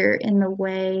clear in the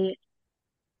way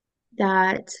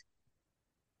that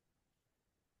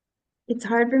it's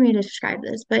hard for me to describe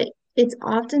this, but it's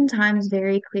oftentimes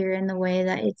very clear in the way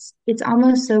that it's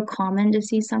almost so common to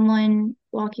see someone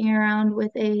walking around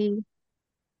with a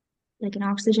like an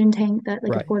oxygen tank that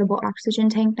like a Right, portable oxygen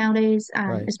tank nowadays,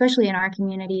 right, especially in our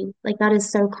community. Like that is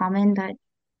so common that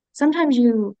sometimes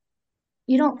you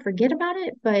don't forget about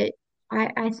it, but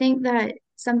I think that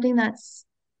something that's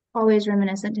always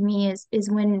reminiscent to me is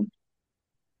when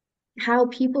how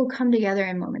people come together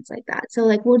in moments like that. So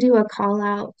like we'll do a call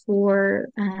out for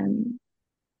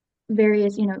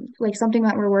various, like something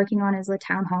that we're working on is the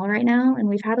town hall right now, and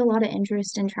we've had a lot of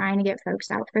interest in trying to get folks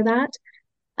out for that.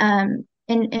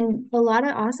 And a lot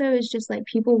of also is just like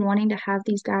people wanting to have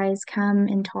these guys come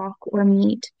and talk or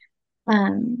meet.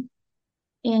 Um,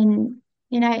 and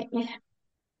and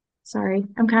sorry,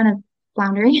 I'm kind of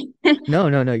floundering. No,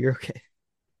 no, no, you're okay.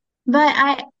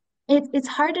 But it's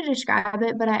hard to describe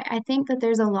it, but I think that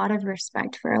there's a lot of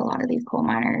respect for a lot of these coal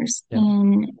miners Yeah,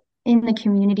 in the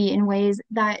community in ways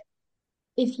that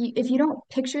if you don't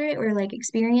picture it or like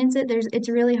experience it, it's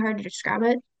really hard to describe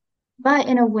it. But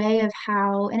in a way of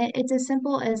how, and it's as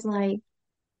simple as like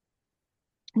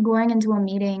going into a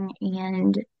meeting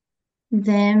and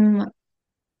them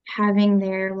having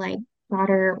their like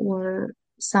daughter or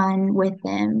son with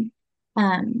them.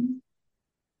 Um,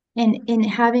 and in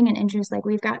having an interest, like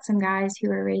we've got some guys who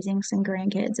are raising some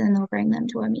grandkids and they'll bring them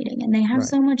to a meeting and they have right,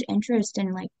 so much interest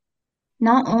in like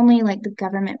not only like the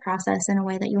government process in a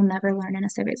way that you'll never learn in a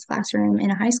civics classroom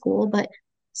in a high school, but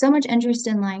so much interest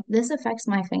in like this affects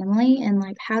my family and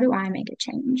like how do I make a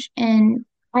change? And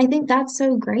I think that's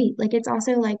so great. Like it's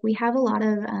also like we have a lot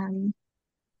of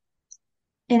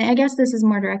and I guess this is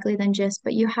more directly than just,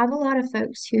 but you have a lot of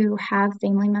folks who have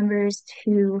family members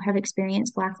who have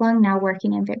experienced Black lung now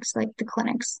working in fixed like the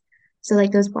clinics. So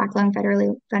like those Black lung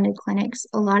federally funded clinics,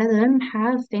 a lot of them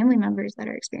have family members that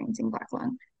are experiencing Black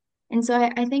lung. And so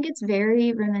I think it's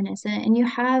very reminiscent. And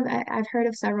I've heard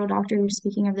of several doctors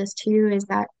speaking of this too, is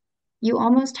that you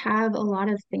almost have a lot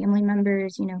of family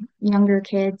members, younger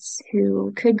kids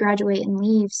who could graduate and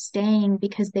leave staying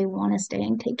because they want to stay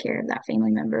and take care of that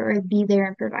family member or be there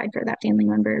and provide for that family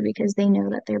member because they know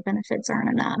that their benefits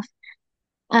aren't enough.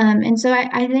 And so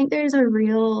I think there's a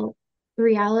real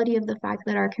reality of the fact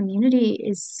that our community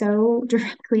is so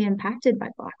directly impacted by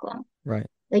Black lung. right,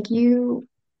 Like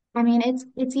I mean,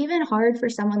 it's even hard for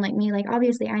someone like me. Like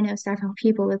obviously I know several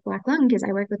people with Black lung because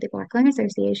I work with the Black lung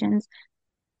associations.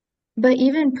 But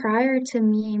even prior to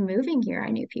me moving here, I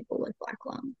knew people with Black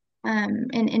lung.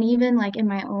 And even like in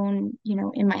my own,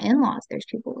 in my in-laws, there's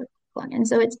people with Black lung. And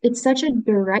so it's such a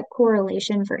direct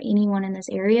correlation for anyone in this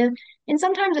area. And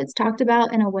sometimes it's talked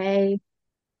about in a way,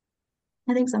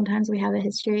 I think sometimes we have a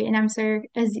history, and I'm sure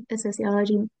as a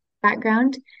sociology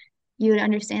background, you would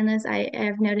understand this.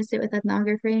 I've noticed it with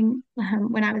ethnographing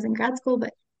when I was in grad school,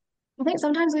 but I think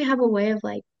sometimes we have a way of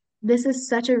like, this is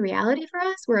such a reality for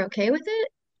us, we're okay with it.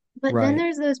 But then right,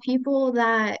 there's those people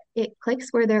that it clicks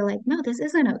where they're like, no, this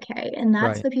isn't okay. And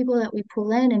that's right, the people that we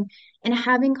pull in and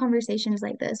having conversations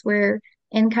like this where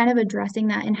and kind of addressing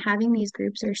that and having these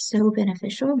groups are so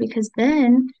beneficial because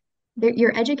then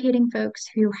you're educating folks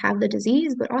who have the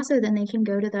disease, but also then they can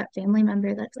go to that family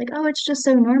member that's like, oh, it's just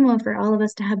so normal for all of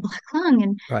us to have Black lung,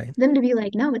 and right, them to be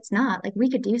like, no, it's not. Like we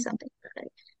could do something with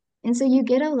it. And so you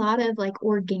get a lot of like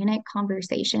organic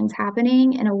conversations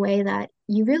happening in a way that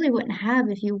you really wouldn't have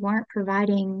if you weren't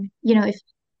providing,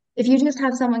 if you just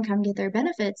have someone come get their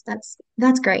benefits,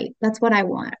 that's great. That's what I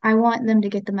want. I want them to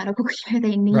get the medical care they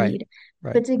right, need.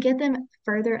 right, But to get them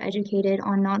further educated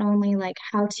on not only like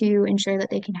how to ensure that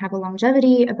they can have a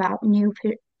longevity, about new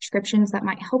prescriptions that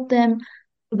might help them,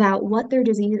 about what their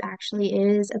disease actually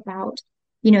is, about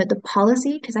the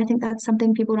policy, because I think that's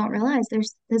something people don't realize.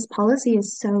 There's this policy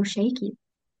is so shaky.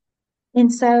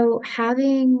 And so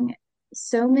having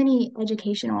so many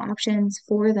educational options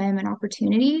for them and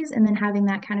opportunities, and then having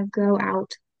that kind of go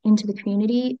out into the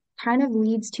community kind of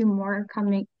leads to more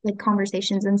coming like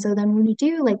conversations. And so then when we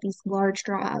do like these large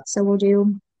drawouts, so we'll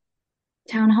do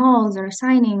town halls or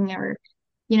signing or,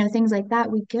 things like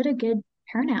that, we get a good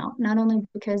turnout, not only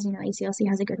because, ACLC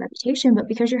has a good reputation, but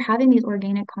because you're having these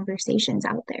organic conversations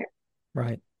out there.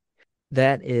 right.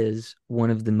 That is one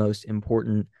of the most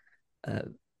important. uh,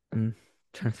 I'm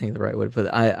trying to think of the right way to put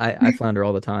it. I flounder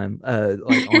all the time.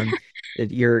 Like on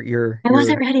it, I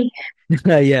wasn't ready.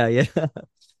 yeah, yeah.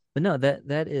 But no,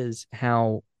 that is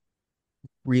how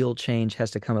real change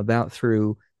has to come about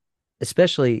through,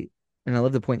 especially, and I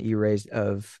love the point that you raised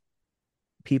of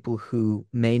people who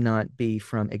may not be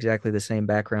from exactly the same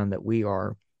background that we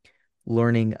are,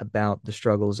 learning about the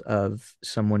struggles of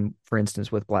someone, for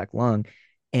instance, with black lung,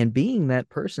 and being that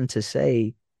person to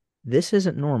say, this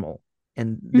isn't normal,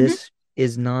 and Hmm. this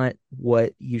is not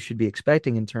what you should be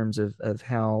expecting in terms of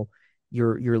how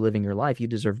you're living your life. You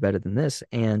deserve better than this.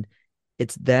 And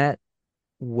it's that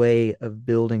way of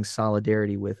building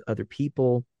solidarity with other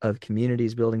people, of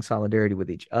communities building solidarity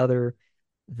with each other,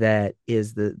 that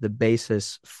is the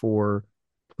basis for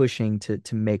pushing to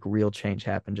make real change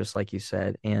happen, just like you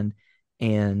said.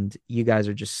 And you guys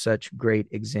are just such great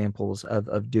examples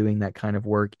of doing that kind of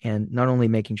work, and not only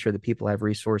making sure that people have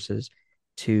resources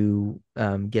to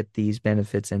get these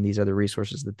benefits and these other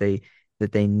resources that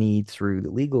they need through the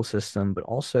legal system, but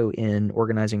also in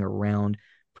organizing around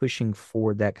pushing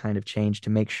for that kind of change to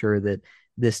make sure that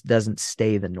this doesn't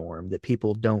stay the norm, that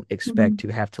people don't expect Hmm.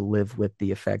 to have to live with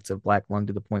the effects of black lung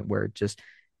to the point where it just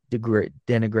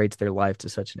denigrates their life to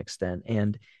such an extent.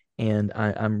 And And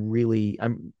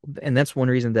and that's one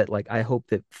reason that like I hope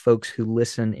that folks who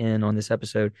listen in on this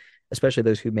episode, especially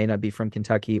those who may not be from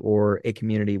Kentucky or a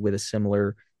community with a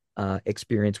similar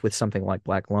experience with something like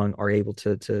black lung, are able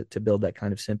to build that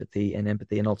kind of sympathy and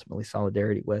empathy and ultimately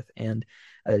solidarity with. And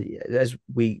as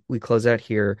we close out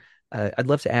here, I'd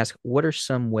love to ask, what are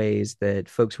some ways that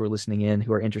folks who are listening in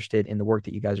who are interested in the work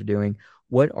that you guys are doing,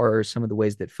 what are some of the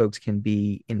ways that folks can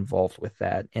be involved with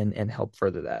that and help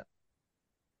further that?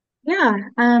 Yeah.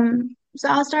 So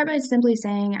I'll start by simply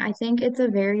saying I think it's a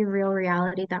very real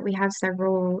reality that we have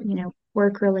several,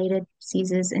 work-related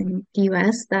diseases in the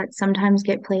US that sometimes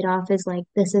get played off as like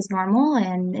this is normal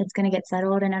and it's going to get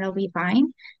settled and it'll be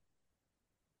fine.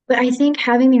 But I think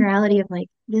having the reality of like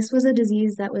this was a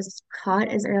disease that was caught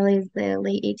as early as the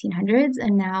late 1800s,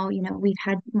 and now, we've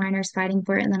had miners fighting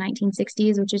for it in the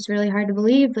 1960s, which is really hard to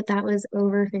believe, but that was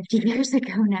over 50 years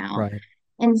ago now. Right.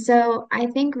 And so I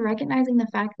think recognizing the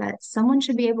fact that someone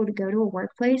should be able to go to a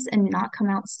workplace and not come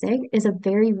out sick is a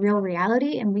very real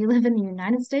reality. And we live in the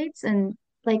United States. And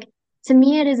like, to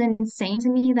me, it is insane to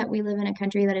me that we live in a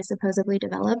country that is supposedly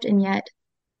developed, and yet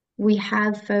we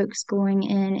have folks going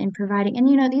in and providing,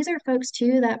 and these are folks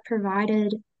too that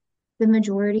provided the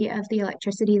majority of the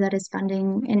electricity that is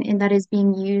funding and that is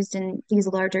being used in these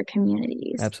larger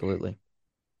communities. Absolutely.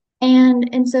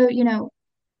 And so,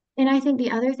 and I think the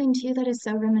other thing too that is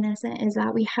so reminiscent is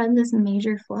that we had this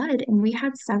major flood and we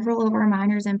had several of our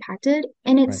miners impacted.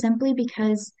 And it's Right. simply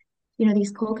because,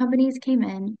 these coal companies came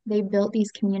in, they built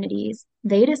these communities,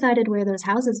 they decided where those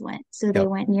houses went. So they Yep.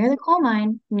 went near the coal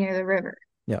mine, near the river.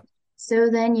 Yep. So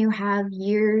then you have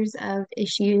years of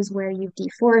issues where you've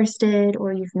deforested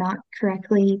or you've not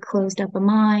correctly closed up a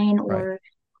mine Right. or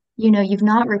you've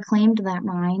not reclaimed that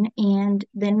mine. And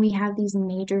then we have these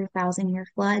major 1,000-year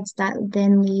floods that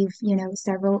then leave,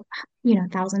 several,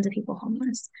 thousands of people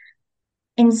homeless.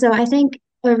 And so I think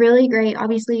a really great,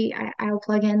 obviously, I'll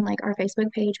plug in like our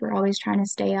Facebook page. We're always trying to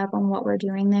stay up on what we're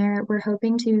doing there. We're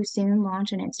hoping to soon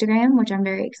launch an Instagram, which I'm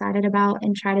very excited about,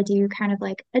 and try to do kind of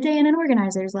like a day in an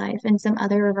organizer's life and some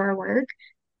other of our work.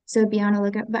 So be on a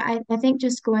lookout. But I think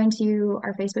just going to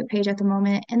our Facebook page at the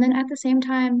moment, and then at the same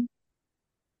time,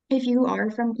 if you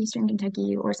are from Eastern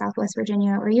Kentucky or Southwest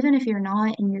Virginia, or even if you're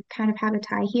not and you kind of have a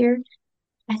tie here,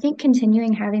 I think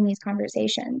continuing having these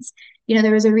conversations.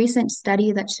 There was a recent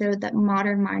study that showed that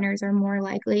modern miners are more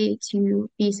likely to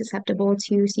be susceptible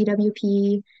to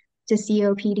CWP, to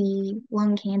COPD,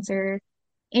 lung cancer,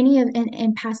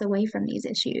 and pass away from these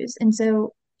issues. And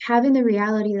so having the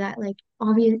reality that like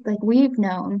obvious like we've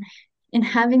known and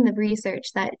having the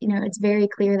research that, it's very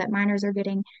clear that miners are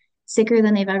getting sicker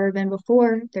than they've ever been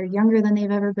before, they're younger than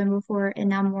they've ever been before, and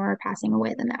now more are passing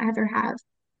away than they ever have.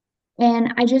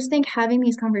 And I just think having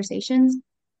these conversations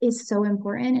is so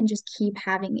important, and just keep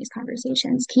having these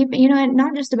conversations. Keep, and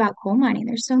not just about coal mining.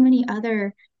 There's so many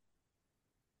other,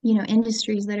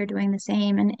 industries that are doing the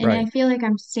same. And I Right. feel like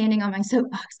I'm standing on my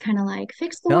soapbox, kind of like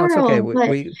fix the No, it's okay. world.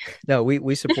 We no,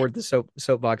 we support the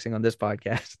soapboxing on this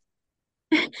podcast.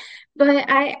 But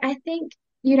I think,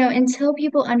 until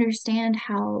people understand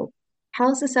how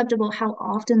susceptible, how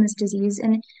often this disease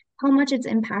and how much it's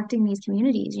impacting these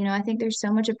communities, I think there's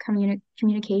so much of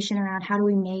communication around how do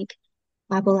we make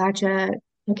Appalachia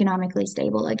economically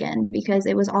stable again, because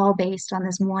it was all based on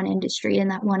this one industry, and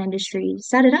that one industry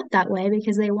set it up that way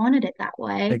because they wanted it that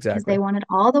way, because they Exactly. wanted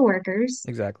all the workers,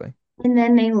 Exactly. and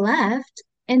then they left.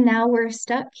 And now we're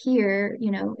stuck here,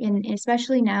 in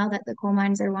especially now that the coal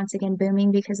mines are once again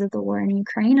booming because of the war in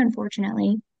Ukraine,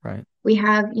 unfortunately. Right. We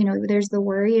have, there's the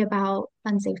worry about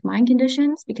unsafe mine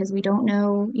conditions because we don't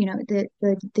know,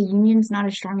 the union's not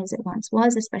as strong as it once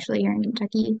was, especially here in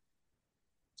Kentucky.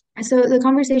 So the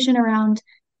conversation around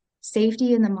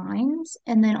safety in the mines,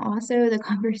 and then also the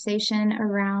conversation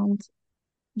around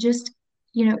just,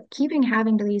 keeping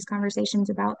having to these conversations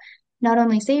about not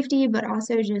only safety, but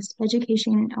also just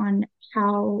education on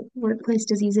how workplace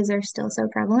diseases are still so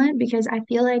prevalent. Because I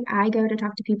feel like I go to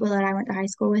talk to people that I went to high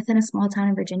school with in a small town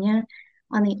in Virginia,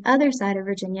 on the other side of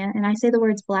Virginia, and I say the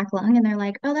words black lung, and they're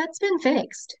like, oh, that's been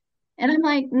fixed. And I'm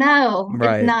like, no, it's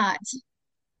Right. not.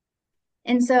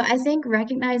 And so I think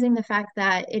recognizing the fact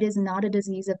that it is not a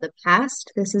disease of the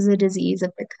past, this is a disease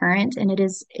of the current, and it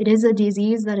is a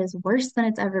disease that is worse than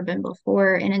it's ever been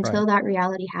before. And Right. until that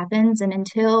reality happens, and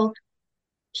until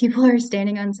people are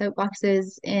standing on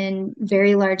soapboxes in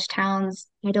very large towns,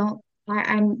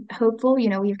 I'm hopeful.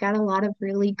 We've got a lot of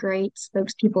really great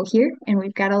spokespeople here, and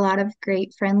we've got a lot of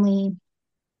great friendly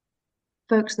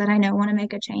folks that I know want to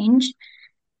make a change.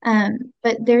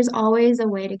 But there's always a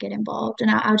way to get involved.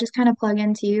 And I'll just kind of plug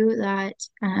into that.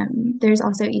 There's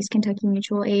also East Kentucky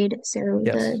Mutual Aid. So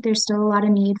Yes. there's still a lot of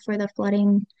need for the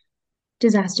flooding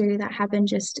disaster that happened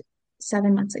just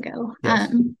 7 months ago.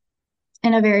 Yes.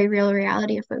 And a very real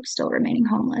reality of folks still remaining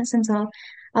homeless. And so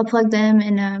I'll plug them,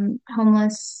 and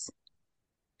Homeless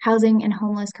Housing and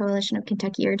Homeless Coalition of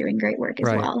Kentucky are doing great work as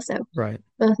Right. well. So Right.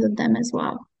 both of them as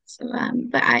well. So,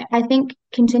 but I think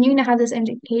continuing to have this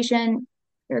education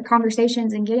or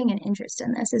conversations and getting an interest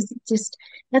in this is just,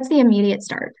 that's the immediate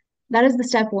start. That is the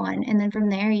step one. And then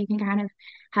from there, you can kind of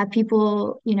have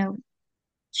people,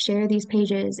 share these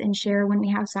pages and share when we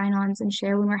have sign-ons and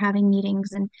share when we're having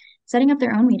meetings and setting up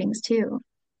their own meetings too.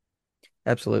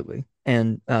 Absolutely.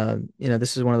 And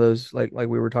this is one of those, like we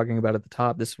were talking about at the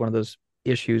top, this is one of those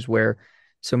issues where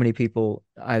so many people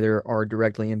either are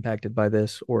directly impacted by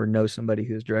this or know somebody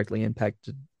who's directly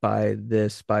impacted by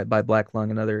this, by black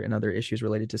lung and other issues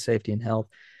related to safety and health,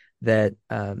 that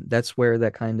that's where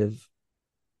that kind of,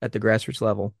 at the grassroots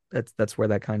level, that's where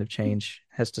that kind of change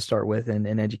has to start with,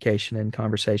 in education and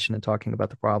conversation and talking about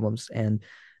the problems, and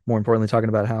more importantly talking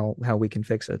about how we can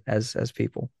fix it as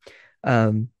people.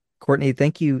 um Courtney,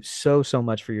 thank you so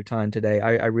much for your time today.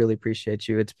 I really appreciate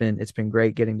you. It's been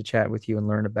great getting to chat with you and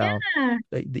learn about Yeah,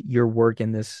 your work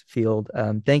in this field.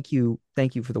 Thank you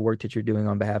for the work that you're doing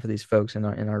on behalf of these folks in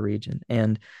our region.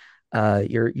 And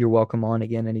you're welcome on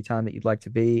again anytime that you'd like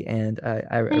to be. And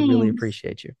I really thanks.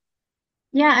 appreciate you.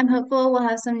 Yeah, I'm hopeful we'll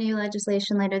have some new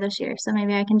legislation later this year, so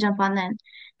maybe I can jump on then.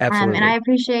 And Absolutely. I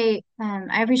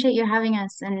appreciate you having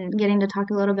us and getting to talk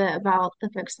a little bit about the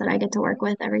folks that I get to work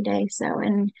with every day. So,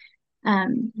 and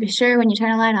be sure when you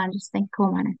turn a light on, just think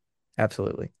coal miner.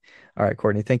 Absolutely. All right,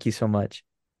 Courtney, thank you so much.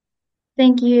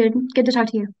 Thank you. Good to talk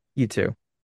to you. You too.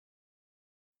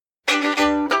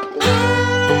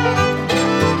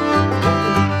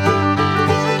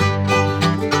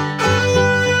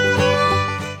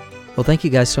 Well, thank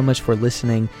you guys so much for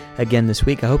listening again this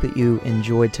week. I hope that you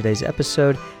enjoyed today's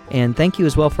episode. And thank you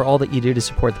as well for all that you do to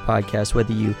support the podcast,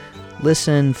 whether you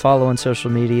listen, follow on social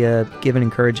media, give an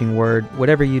encouraging word,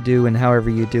 whatever you do and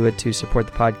however you do it to support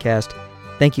the podcast.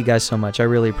 Thank you guys so much. I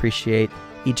really appreciate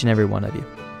each and every one of you.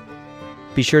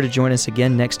 Be sure to join us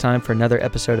again next time for another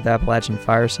episode of Appalachian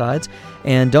Firesides.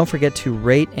 And don't forget to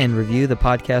rate and review the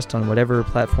podcast on whatever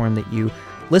platform that you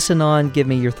listen on. Give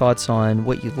me your thoughts on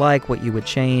what you like, what you would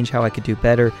change, how I could do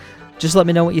better. Just let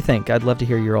me know what you think. I'd love to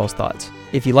hear your all's thoughts.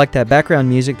 If you like that background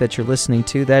music that you're listening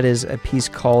to, that is a piece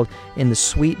called In the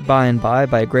Sweet By and By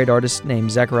a great artist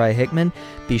named Zachariah Hickman.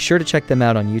 Be sure to check them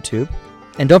out on YouTube.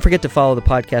 And don't forget to follow the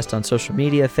podcast on social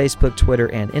media, Facebook,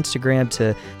 Twitter, and Instagram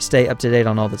to stay up to date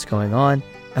on all that's going on.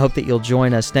 I hope that you'll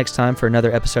join us next time for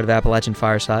another episode of Appalachian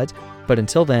Firesides. But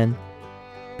until then,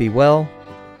 be well,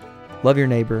 love your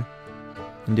neighbor,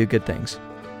 and do good things.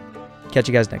 Catch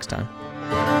you guys next time.